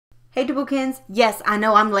Hey Dubukins, yes, I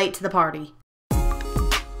know I'm late to the party.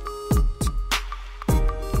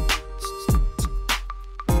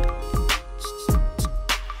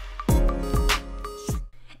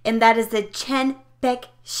 And that is the Chen Bek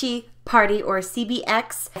Shi Party, or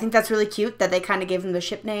CBX. I think that's really cute that they kind of gave them the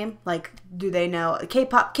ship name. Like, do they know?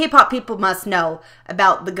 K-pop people must know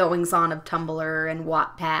about the goings on of Tumblr and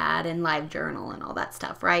Wattpad and LiveJournal and all that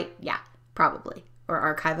stuff, right? Yeah, probably. Or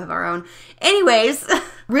Archive of Our Own. Anyways,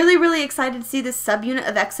 really excited to see this subunit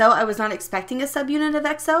of EXO. I was not expecting a subunit of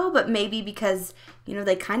EXO, but maybe because, you know,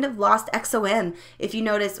 they kind of lost exo-m. If you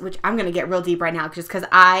notice, which I'm going to get real deep right now, just because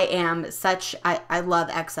I love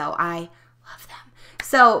EXO. I love them.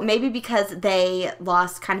 So maybe because they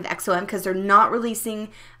lost kind of exo-m, because they're not releasing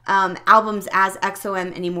albums as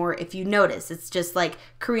exo-m anymore. If you notice, it's just like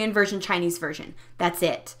Korean version, Chinese version. That's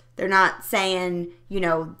it. They're not saying, you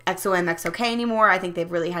know, exo-m, exo-k anymore. I think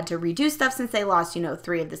they've really had to redo stuff since they lost, you know,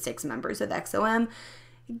 3 of the 6 members of exo-m.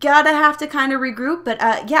 Gotta have to kind of regroup. But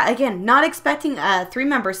yeah, again, not expecting a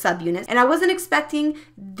 3-member subunit. And I wasn't expecting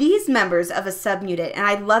these members of a subunit. And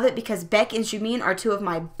I love it because Baek and Jimin are 2 of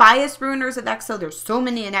my bias ruiners of EXO. There's so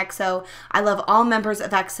many in EXO. I love all members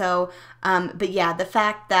of EXO. But yeah, the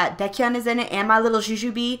fact that Baekhyun is in it and my little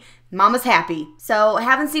Jujubee, Mama's happy. So I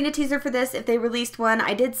haven't seen a teaser for this. If they released one,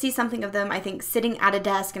 I did see something of them, I think, sitting at a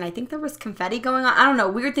desk, and I think there was confetti going on. I don't know,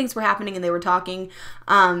 weird things were happening and they were talking,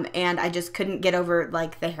 and I just couldn't get over,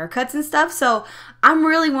 like, the haircuts and stuff. So I'm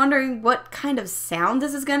really wondering what kind of sound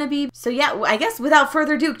this is gonna be. So yeah, I guess without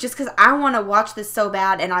further ado, just because I want to watch this so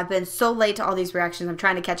bad, and I've been so late to all these reactions. I'm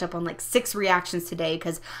trying to catch up on like 6 reactions today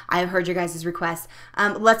because I have heard your guys' requests.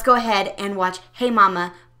 Let's go ahead and watch Hey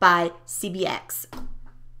Mama by CBX.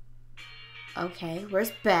 Okay,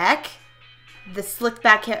 where's Baek? The slick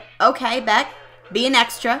back hair. Okay, Baek, be an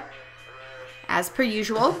extra, as per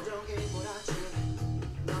usual.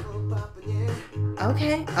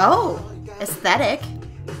 Okay, oh, aesthetic.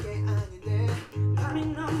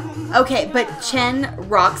 Okay, but Chen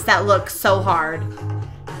rocks that look so hard.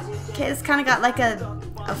 Okay, it's kind of got like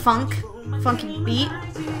a funky beat.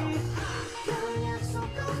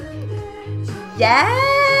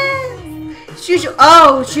 Yes!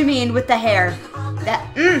 Oh, Jimin with the hair. That,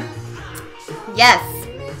 yes.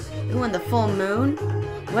 Ooh, and the full moon.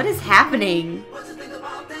 What is happening?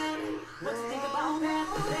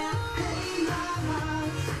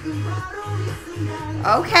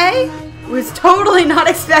 Okay. Was totally not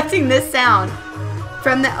expecting this sound.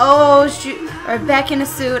 From the, oh, shoot. Or Baek in a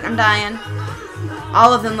suit. I'm dying.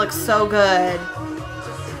 All of them look so good.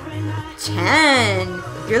 Chen.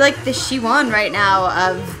 You're like the She-Won right now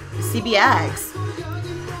of CBX.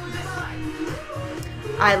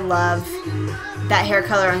 I love that hair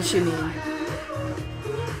color on Jimin.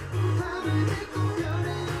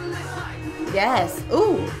 Yes.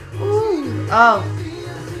 Ooh. Ooh. Oh.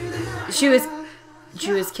 She was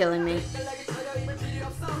killing me.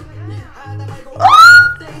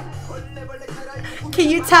 Oh! Can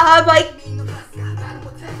you tell I'm like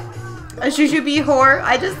a Jujubee whore?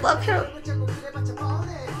 I just love her.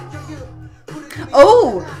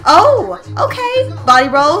 Oh, okay. Body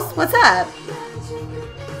rolls, what's up?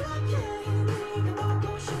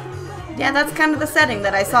 Yeah, that's kind of the setting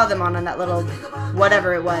that I saw them on that little,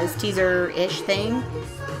 whatever it was, teaser-ish thing.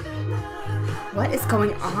 What is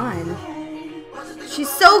going on? She's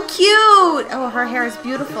so cute! Oh, her hair is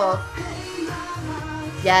beautiful.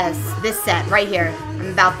 Yes, this set right here. I'm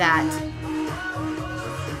about that.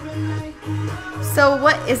 So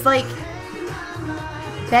what is like...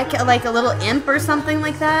 Baek like a little imp or something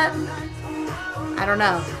like that? I don't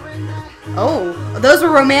know. Oh, those were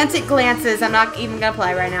romantic glances. I'm not even gonna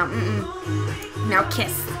play right now. Now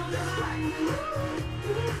kiss.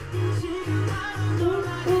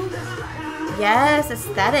 Yes,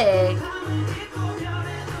 aesthetic.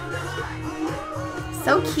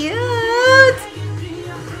 So cute.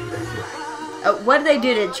 Oh, what did they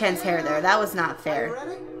do to Chen's hair there? That was not fair.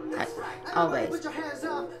 Always.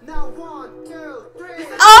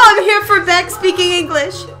 Oh, I'm here for Baek speaking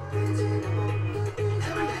English.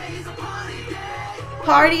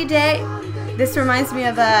 Party day. This reminds me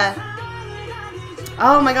of a...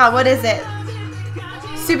 oh my god, what is it?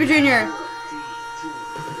 Super Junior.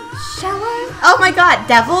 Shower? Oh my god,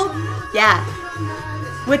 Devil? Yeah.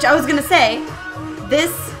 Which I was gonna say,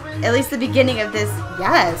 this, at least the beginning of this,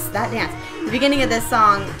 yes, that dance. The beginning of this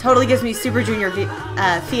song totally gives me Super Junior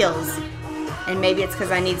feels. And maybe it's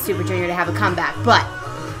because I need Super Junior to have a comeback, but...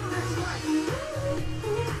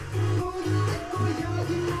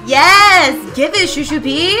 yes! Give it,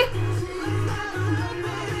 Jujubee!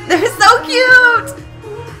 They're so cute!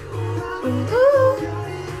 Ooh.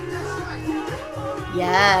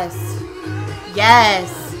 Yes.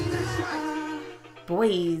 Yes.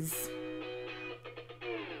 Boys.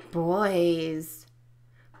 Boys.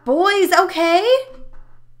 Boys, okay.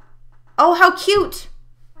 Oh, how cute.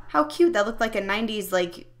 How cute. That looked like a 90s,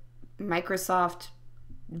 like, Microsoft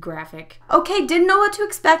graphic. Okay, didn't know what to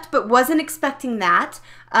expect, but wasn't expecting that.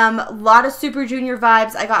 A lot of Super Junior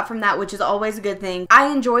vibes I got from that, which is always a good thing.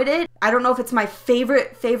 I enjoyed it. I don't know if it's my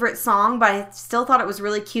favorite song, but I still thought it was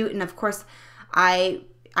really cute. And of course, I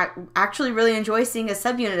actually really enjoy seeing a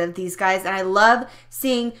subunit of these guys, and I love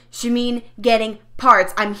seeing Jimin getting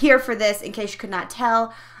parts. I'm here for this, in case you could not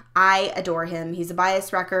tell. I adore him. He's a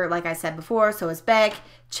bias wrecker, like I said before, so is Beck.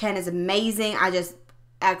 Chen is amazing.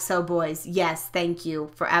 EXO boys, yes, thank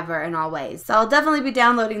you, forever and always. So I'll definitely be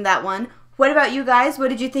downloading that one. What about you guys?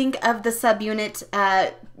 What did you think of the subunit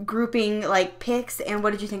grouping, like, pics, and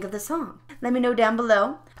what did you think of the song? Let me know down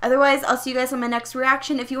below. Otherwise, I'll see you guys on my next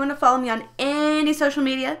reaction. If you want to follow me on any social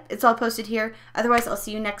media, it's all posted here. Otherwise, I'll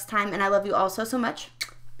see you next time, and I love you all so much.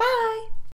 Bye!